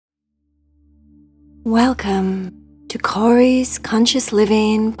Welcome to Corey's Conscious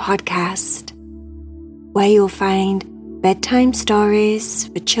Living podcast, where you'll find bedtime stories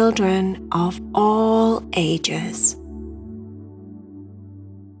for children of all ages.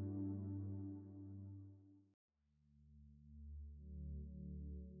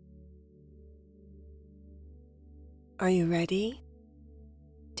 Are you ready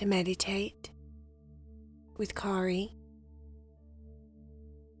to meditate with Corey?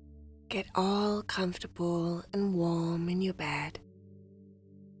 Get all comfortable and warm in your bed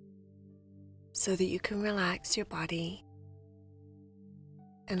so that you can relax your body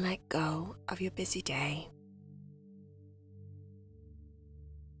and let go of your busy day.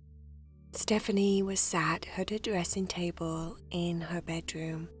 Stephany was sat at her dressing table in her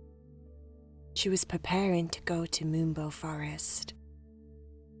bedroom. She was preparing to go to Moonbow Forest.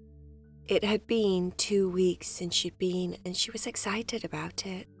 It had been 2 weeks since she'd been, and she was excited about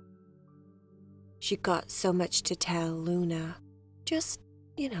it. She got so much to tell Luna, just,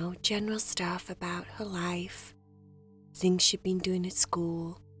 general stuff about her life, things she'd been doing at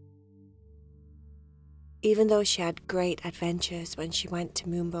school. Even though she had great adventures when she went to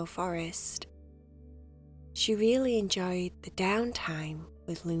Moonbow Forest, she really enjoyed the downtime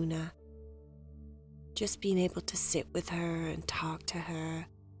with Luna. Just being able to sit with her and talk to her.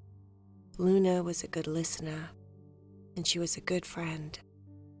 Luna was a good listener, and she was a good friend.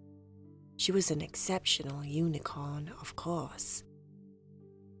 She was an exceptional unicorn, of course,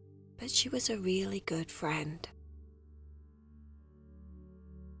 but she was a really good friend.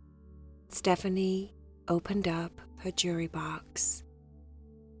 Stephany opened up her jewelry box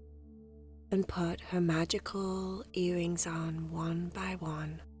and put her magical earrings on one by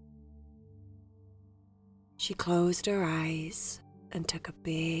one. She closed her eyes and took a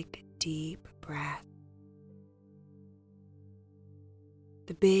big, deep breath.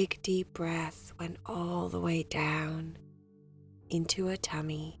 The big, deep breath went all the way down into her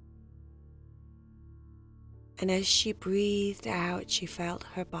tummy. And as she breathed out, she felt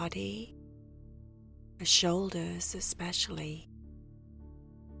her body, her shoulders especially,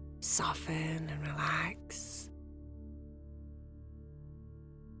 soften and relax.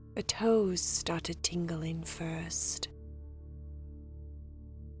 Her toes started tingling first.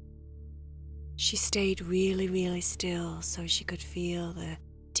 She stayed really still so she could feel the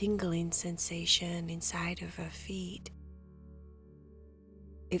tingling sensation inside of her feet.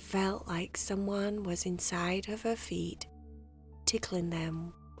 It felt like someone was inside of her feet, tickling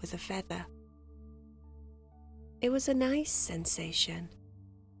them with a feather. It was a nice sensation.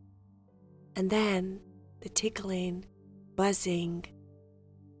 And then the tickling, buzzing,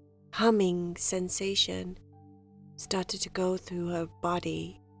 humming sensation started to go through her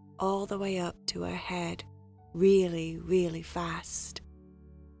body all the way up to her head, really fast.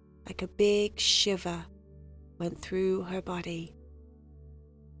 Like a big shiver went through her body.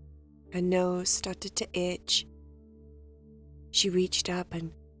 Her nose started to itch. She reached up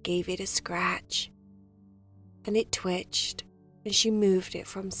and gave it a scratch, and it twitched, and she moved it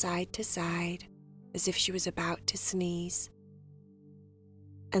from side to side as if she was about to sneeze.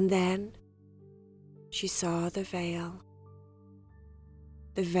 And then she saw the veil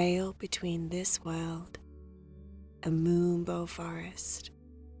between this world and Moonbow Forest,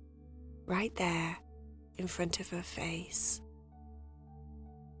 right there in front of her face.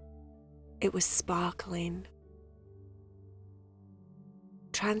 It was sparkling,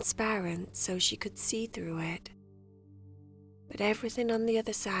 transparent so she could see through it, but everything on the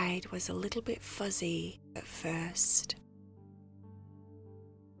other side was a little bit fuzzy at first.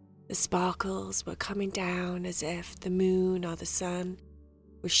 The sparkles were coming down as if the moon or the sun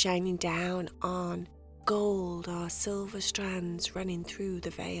was shining down on gold or silver strands running through the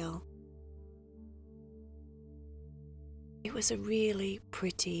veil. It was a really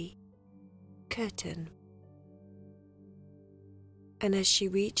pretty curtain. And as she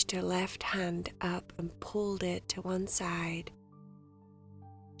reached her left hand up and pulled it to one side,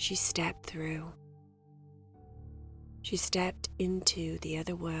 she stepped through. She stepped into the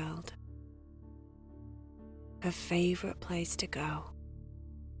other world, her favorite place to go.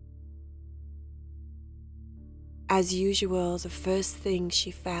 As usual, the first thing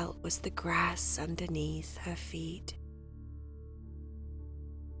she felt was the grass underneath her feet.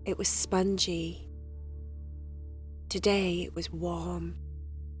 It was spongy. Today it was warm,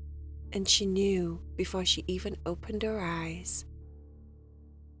 and she knew before she even opened her eyes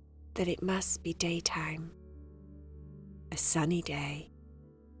that it must be daytime, a sunny day.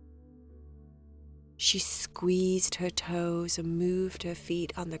 She squeezed her toes and moved her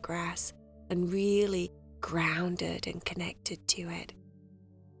feet on the grass and really grounded and connected to it.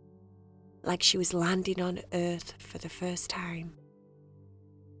 like she was landing on Earth for the first time.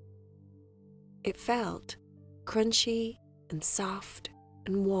 It felt crunchy and soft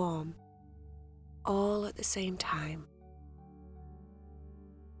and warm, all at the same time.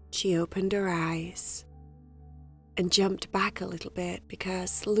 She opened her eyes and jumped back a little bit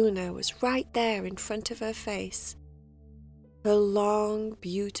because Luna was right there in front of her face. Her long,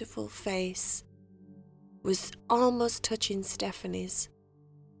 beautiful face was almost touching Stephany's.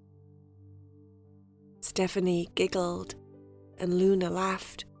 Stephany giggled and Luna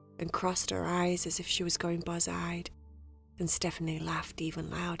laughed and crossed her eyes as if she was going buzz-eyed, and Stephany laughed even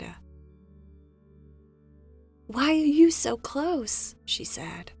louder. "Why are you so close?" she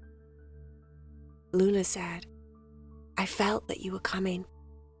said. Luna said, "I felt that you were coming.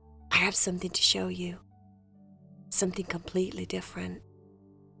 I have something to show you. Something completely different.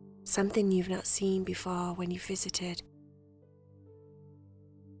 Something you've not seen before when you visited."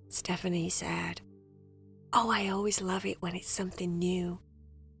 Stephany said, "Oh, I always love it when it's something new.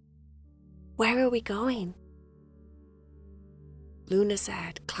 Where are we going?" Luna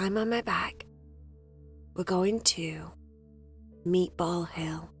said, "Climb on my back. We're going to Meatball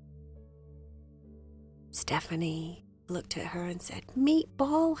Hill." Stephany looked at her and said,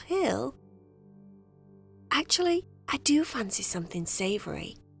 "Meatball Hill? Actually, I do fancy something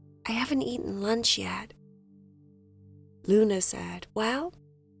savory. I haven't eaten lunch yet." Luna said, "Well,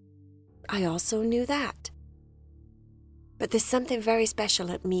 I also knew that. But there's something very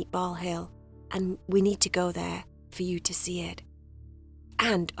special at Meatball Hill, and we need to go there for you to see it.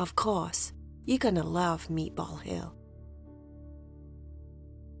 And, of course, you're gonna love Meatball Hill."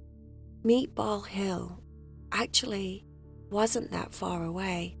 Meatball Hill actually wasn't that far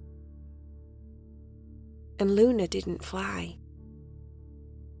away, and Luna didn't fly.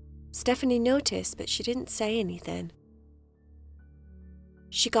 Stephany noticed, but she didn't say anything.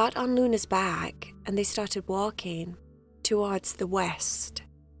 She got on Luna's back and they started walking towards the west.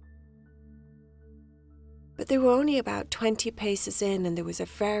 But they were only about 20 paces in and there was a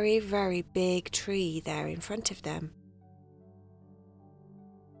very, very big tree there in front of them.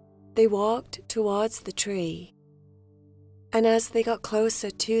 They walked towards the tree, and as they got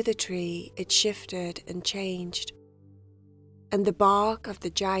closer to the tree, it shifted and changed, and the bark of the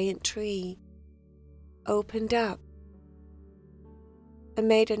giant tree opened up and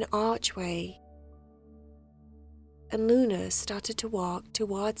made an archway, and Luna started to walk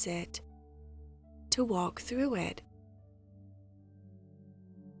towards it, to walk through it,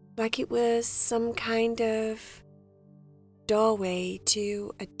 like it was some kind of doorway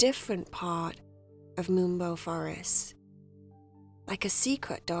to a different part of Moonbow Forest, like a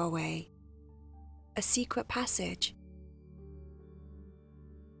secret doorway, a secret passage.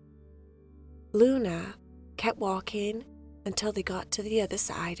 Luna kept walking until they got to the other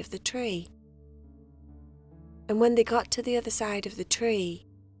side of the tree. And when they got to the other side of the tree,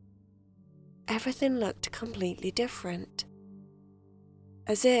 everything looked completely different,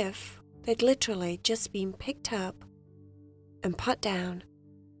 as if they'd literally just been picked up and put down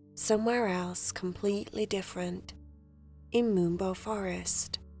somewhere else completely different in Moonbow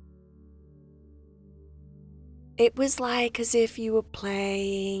Forest. It was like as if you were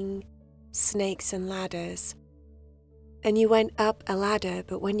playing snakes and ladders, and you went up a ladder,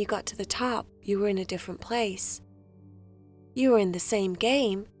 but when you got to the top, you were in a different place. You were in the same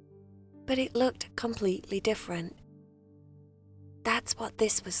game, but it looked completely different. That's what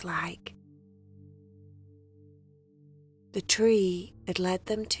this was like. The tree had led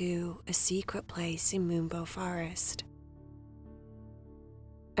them to a secret place in Moonbow Forest.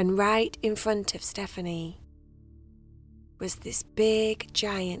 And right in front of Stephany was this big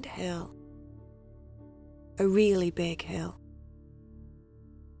giant hill. A really big hill,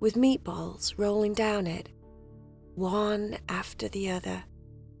 with meatballs rolling down it, one after the other.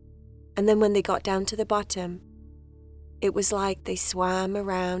 And then when they got down to the bottom, it was like they swam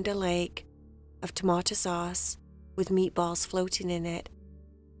around a lake of tomato sauce with meatballs floating in it,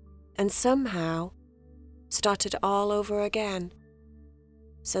 and somehow started all over again.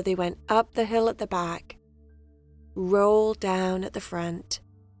 So they went up the hill at the back, rolled down at the front,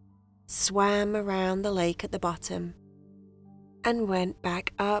 swam around the lake at the bottom, and went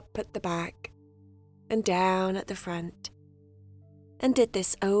back up at the back and down at the front, and did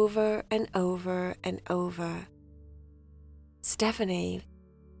this over and over and over. Stephany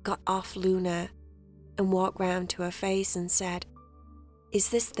got off Luna and walked round to her face and said, "Is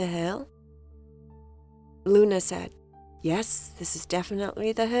this the hill?" Luna said, "Yes, this is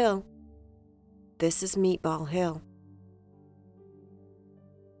definitely the hill. This is Meatball Hill."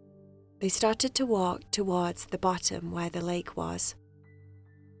 They started to walk towards the bottom where the lake was.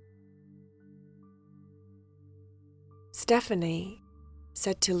 Stephany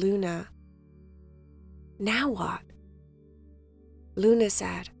said to Luna, "Now what?" Luna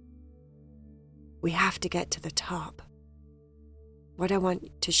said, "We have to get to the top. What I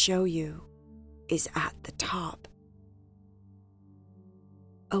want to show you is at the top."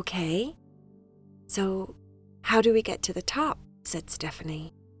 "Okay, so how do we get to the top?" said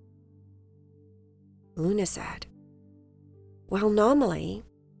Stephany. Luna said, "Well, normally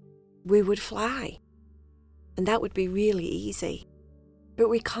we would fly, and that would be really easy. But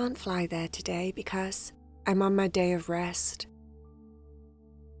we can't fly there today because I'm on my day of rest."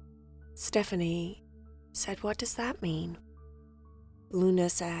 Stephany said, "What does that mean?" Luna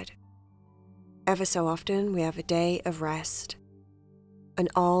said, "Ever so often we have a day of rest, and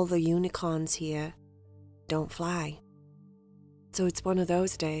all the unicorns here don't fly. So it's one of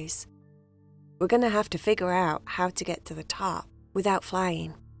those days. We're going to have to figure out how to get to the top without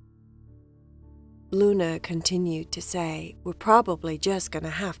flying." Luna continued to say, "We're probably just going to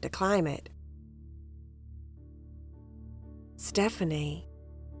have to climb it." Stephany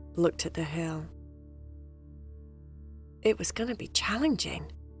looked at the hill. It was going to be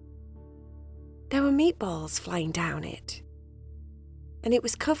challenging. There were meatballs flying down it, and it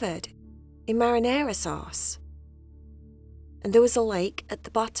was covered in marinara sauce. And there was a lake at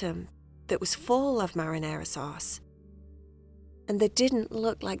the bottom that was full of marinara sauce. And there didn't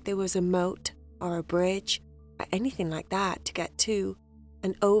look like there was a moat or a bridge or anything like that to get to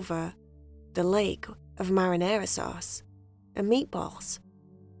and over the lake of marinara sauce and meatballs.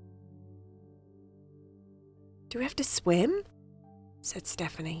 "Do we have to swim?" said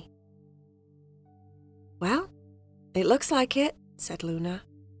Stephany. "Well, it looks like it," said Luna.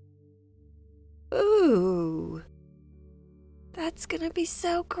 "Ooh, that's gonna be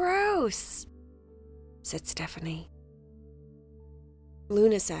so gross," said Stephany.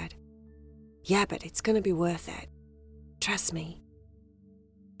 Luna said, "Yeah, but it's gonna be worth it. Trust me.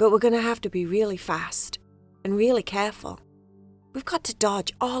 But we're gonna have to be really fast and really careful. We've got to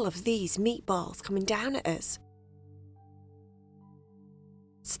dodge all of these meatballs coming down at us."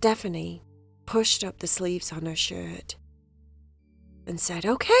 Stephany pushed up the sleeves on her shirt and said,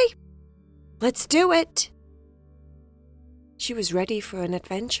 "Okay, let's do it." She was ready for an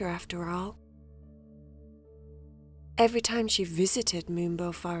adventure after all. Every time she visited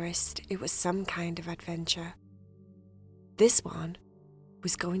Moonbow Forest, it was some kind of adventure. This one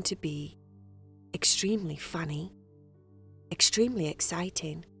was going to be extremely funny, extremely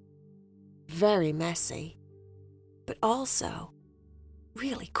exciting, very messy, but also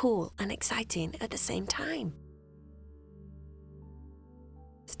really cool and exciting at the same time.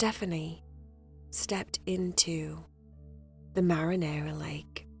 Stephany stepped into the marinara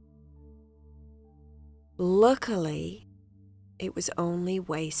lake. Luckily, it was only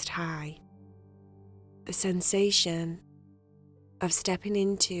waist high. The sensation of stepping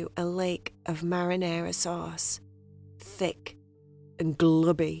into a lake of marinara sauce, thick and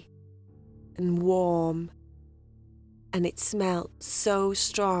glubby and warm, and it smelled so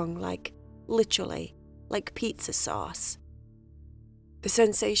strong, literally like pizza sauce. The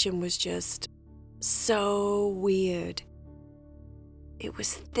sensation was just so weird. It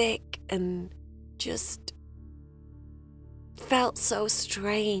was thick and just felt so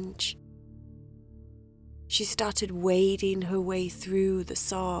strange. She started wading her way through the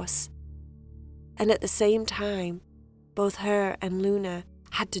sauce, and at the same time, both her and Luna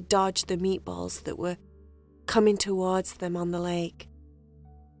had to dodge the meatballs that were coming towards them on the lake.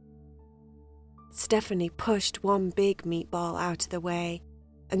 Stephany pushed one big meatball out of the way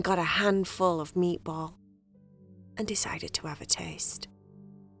and got a handful of meatball and decided to have a taste.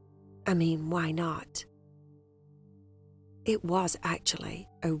 I mean, why not? It was actually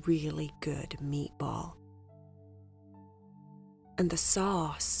a really good meatball. And the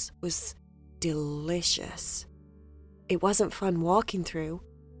sauce was delicious. It wasn't fun walking through,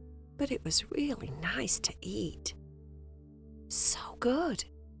 but it was really nice to eat. So good.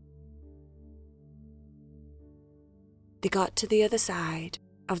 They got to the other side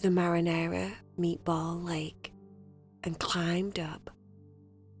of the marinara meatball lake and climbed up.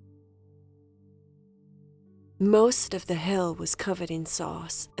 Most of the hill was covered in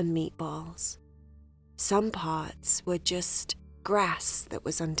sauce and meatballs. Some parts were just grass that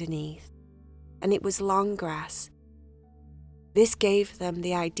was underneath, and it was long grass. This gave them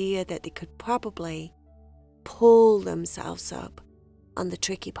the idea that they could probably pull themselves up on the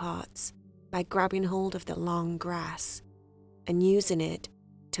tricky parts by grabbing hold of the long grass and using it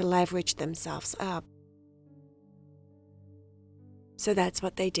to leverage themselves up. So that's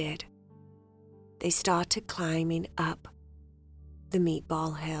what they did. They started climbing up the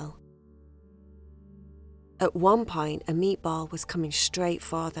meatball hill. At one point, a meatball was coming straight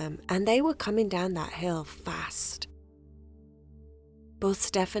for them, and they were coming down that hill fast. Both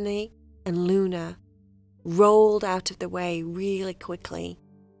Stephany and Luna rolled out of the way really quickly,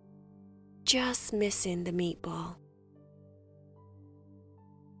 just missing the meatball.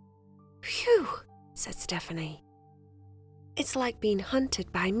 "Phew," said Stephany. "It's like being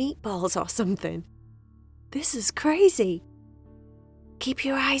hunted by meatballs or something. This is crazy." "Keep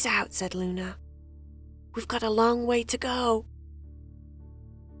your eyes out," said Luna. "We've got a long way to go."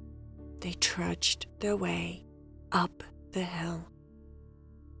 They trudged their way up the hill.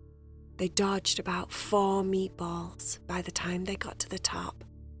 They dodged about 4 meatballs by the time they got to the top,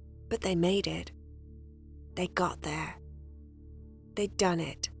 but they made it. They got there. They'd done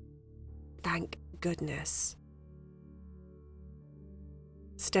it. Thank goodness.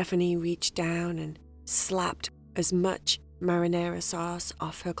 Stephany reached down and slapped as much marinara sauce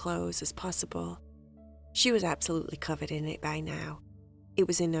off her clothes as possible. She was absolutely covered in it by now. It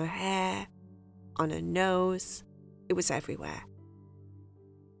was in her hair, on her nose, it was everywhere.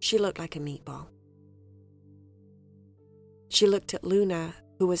 She looked like a meatball. She looked at Luna,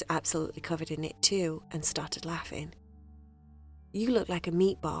 who was absolutely covered in it too, and started laughing. "You look like a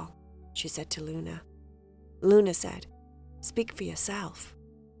meatball," she said to Luna. Luna said, "Speak for yourself."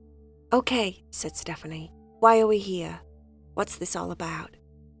 "Okay," said Stephany. "Why are we here? What's this all about?"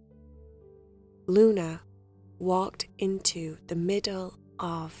 Luna walked into the middle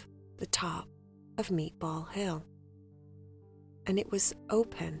of the top of Meatball Hill. And it was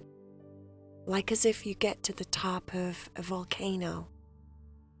open, like as if you get to the top of a volcano.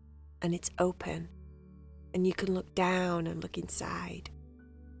 And it's open, and you can look down and look inside.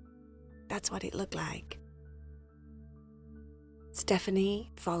 That's what it looked like.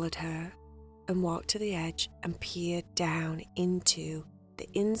 Stephany followed her and walked to the edge and peered down into the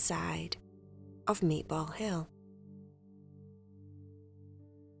inside of Meatball Hill.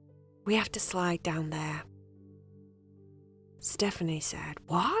 "We have to slide down there." Stephany said,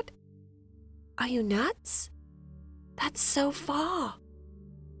 "What? Are you nuts? That's so far."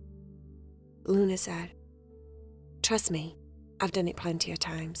 Luna said, "Trust me, I've done it plenty of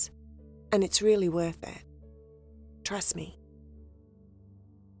times, and it's really worth it. Trust me."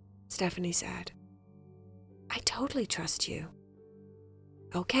 Stephany said, "I totally trust you."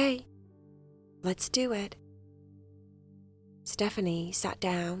 "Okay, let's do it." Stephany sat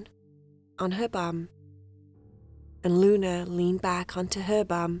down on her bum, and Luna leaned back onto her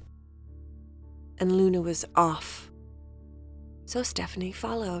bum, and Luna was off. So Stephany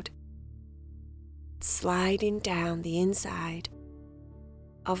followed, sliding down the inside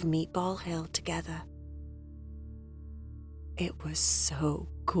of Meatball Hill together. It was so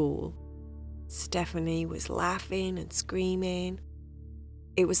cool. Stephany was laughing and screaming.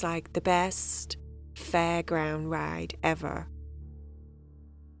 It was like the best fairground ride ever.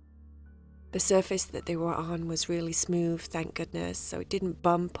 The surface that they were on was really smooth, thank goodness, so it didn't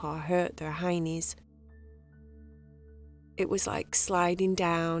bump or hurt their heinies. It was like sliding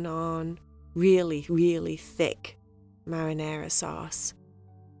down on really, really thick marinara sauce.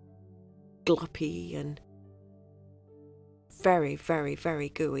 Gloppy and very, very, very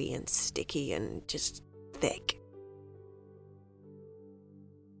gooey and sticky and just thick.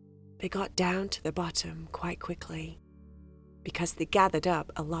 They got down to the bottom quite quickly because they gathered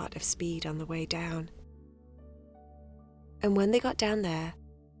up a lot of speed on the way down. And when they got down there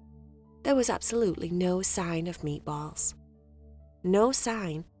was absolutely no sign of meatballs. No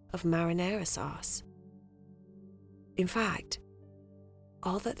sign of marinara sauce. In fact,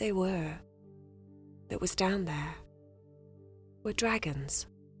 all that they were, that was down there, were dragons.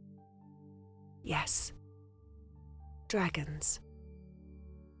 Yes, dragons.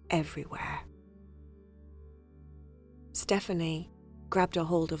 Everywhere. Stephany grabbed a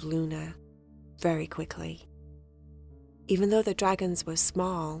hold of Luna very quickly. Even though the dragons were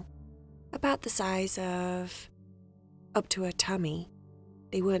small, about the size of up to her tummy,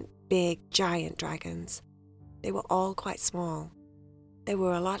 they weren't big, giant dragons. They were all quite small. There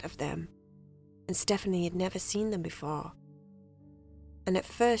were a lot of them, and Stephany had never seen them before. And at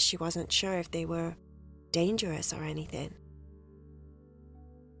first she wasn't sure if they were dangerous or anything.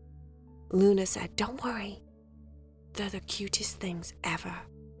 Luna said, "Don't worry, they're the cutest things ever."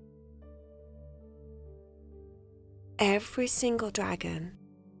 Every single dragon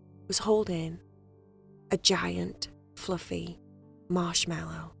was holding a giant, fluffy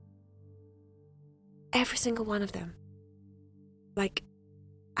marshmallow. Every single one of them. Like,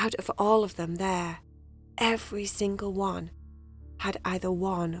 out of all of them there, every single one had either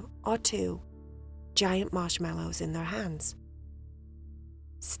 1 or 2 giant marshmallows in their hands.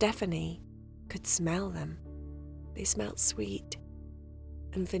 Stephany could smell them They smelled sweet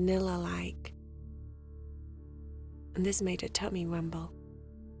and vanilla-like, and this made her tummy rumble.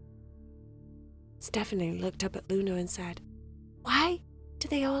 Stephany looked up at Luna and said, "Why do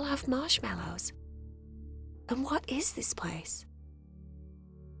they all have marshmallows? And what is this place?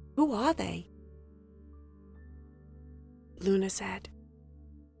 Who are they?" Luna said,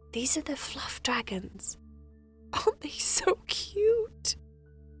 "These are the fluff dragons. Aren't they so cute?"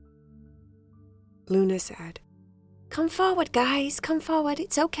 Luna said, "Come forward, guys, come forward,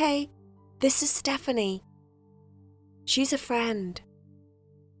 it's okay. This is Stephany. She's a friend."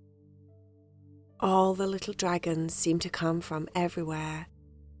 All the little dragons seemed to come from everywhere.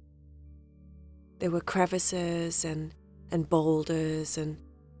 There were crevices and boulders and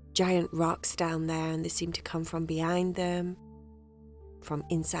giant rocks down there, and they seemed to come from behind them, from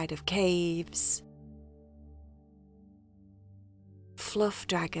inside of caves. Fluff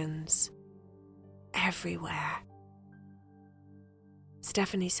dragons everywhere.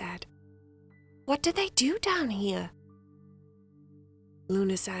 Stephany said, "What do they do down here?"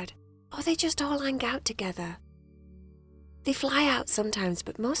 Luna said, "Oh, they just all hang out together. They fly out sometimes,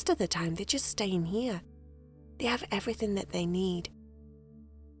 but most of the time they just stay in here. They have everything that they need.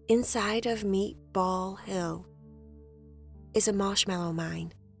 Inside of Meatball Hill is a marshmallow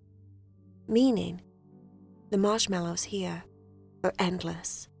mine, meaning the marshmallows here are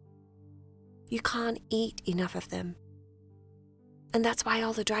endless. You can't eat enough of them. And that's why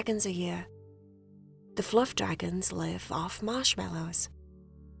all the dragons are here. The fluff dragons live off marshmallows.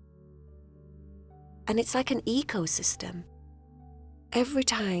 And it's like an ecosystem. Every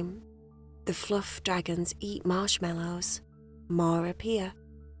time the fluff dragons eat marshmallows, more appear."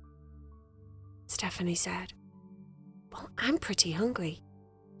 Stephany said, "Well, I'm pretty hungry.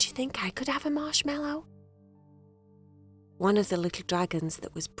 Do you think I could have a marshmallow?" One of the little dragons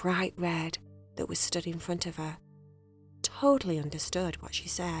that was bright red, that was stood in front of her, totally understood what she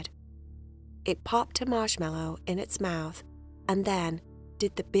said. It popped a marshmallow in its mouth and then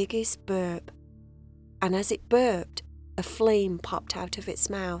did the biggest burp. And as it burped, a flame popped out of its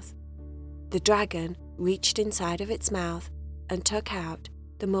mouth. The dragon reached inside of its mouth and took out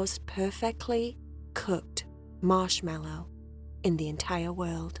the most perfectly cooked marshmallow in the entire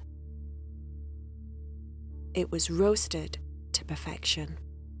world. It was roasted to perfection.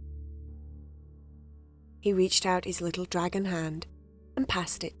 He reached out his little dragon hand and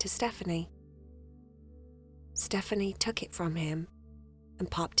passed it to Stephany. Stephany took it from him and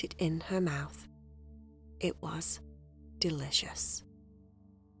popped it in her mouth. It was delicious.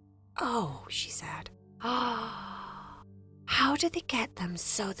 "Oh," she said, "oh, how did they get them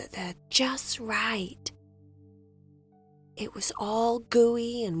so that they're just right?" It was all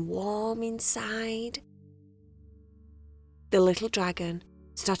gooey and warm inside. The little dragon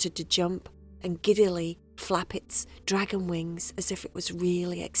started to jump and giddily flap its dragon wings as if it was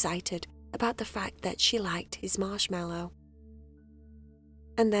really excited about the fact that she liked his marshmallow.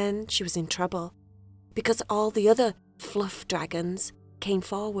 And then she was in trouble, because all the other fluff dragons came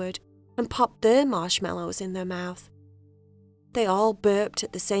forward and popped their marshmallows in their mouth. They all burped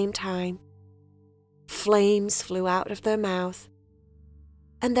at the same time. Flames flew out of their mouth.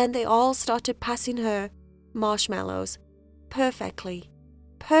 And then they all started passing her marshmallows perfectly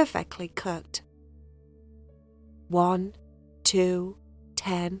cooked. 1, 2,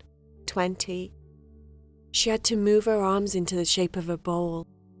 10, 20. She had to move her arms into the shape of a bowl.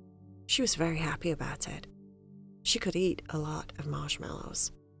 She was very happy about it. She could eat a lot of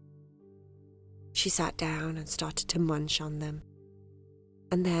marshmallows. She sat down and started to munch on them.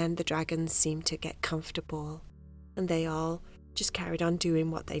 And then the dragons seemed to get comfortable, and they all just carried on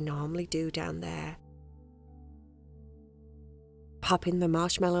doing what they normally do down there. Popping the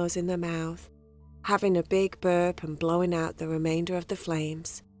marshmallows in their mouth, having a big burp and blowing out the remainder of the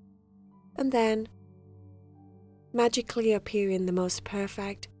flames. And then magically appearing the most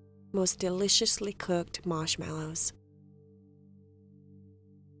perfect, most deliciously cooked marshmallows.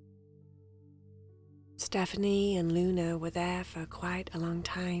 Stephany and Luna were there for quite a long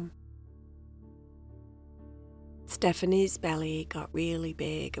time. Stephany's belly got really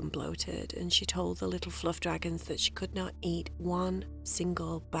big and bloated, and she told the little fluff dragons that she could not eat one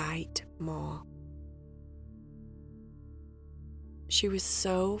single bite more. She was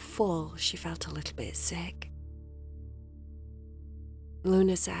so full she felt a little bit sick.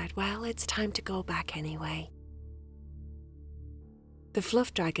 Luna said, "Well, it's time to go back anyway." The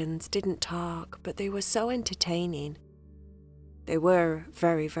fluff dragons didn't talk, but they were so entertaining. They were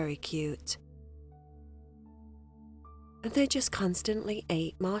very, very cute. And they just constantly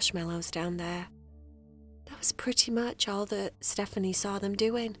ate marshmallows down there. That was pretty much all that Stephany saw them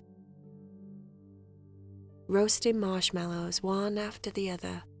doing. roasting marshmallows one after the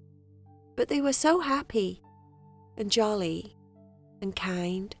other. But they were so happy and jolly and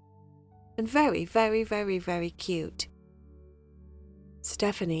kind and very, very, very, very cute.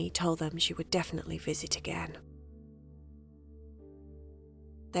 Stephany told them she would definitely visit again.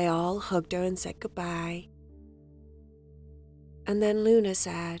 They all hugged her and said goodbye. And then Luna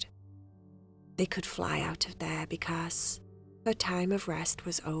said they could fly out of there because her time of rest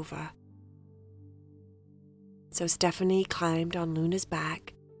was over. So Stephany climbed on Luna's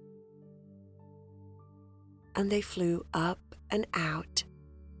back and they flew up and out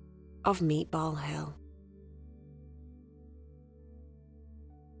of Meatball Hill.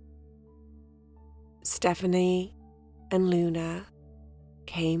 Stephany and Luna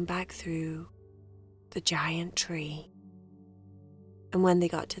came back through the giant tree, and when they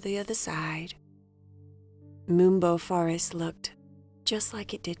got to the other side, Moonbow Forest looked just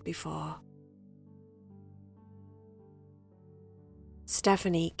like it did before.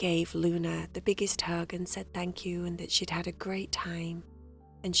 Stephany gave Luna the biggest hug and said thank you and that she'd had a great time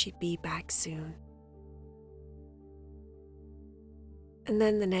and she'd be back soon. And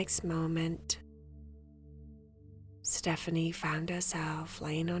then the next moment, Stephany found herself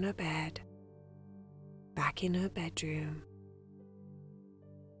laying on her bed, back in her bedroom,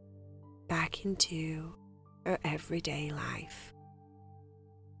 back into her everyday life.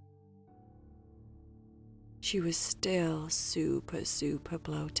 She was still super, super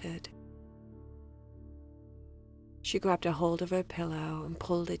bloated. She grabbed a hold of her pillow and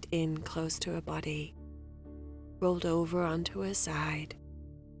pulled it in close to her body, rolled over onto her side,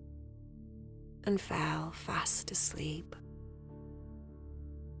 and fell fast asleep.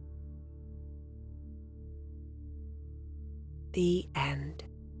 The end.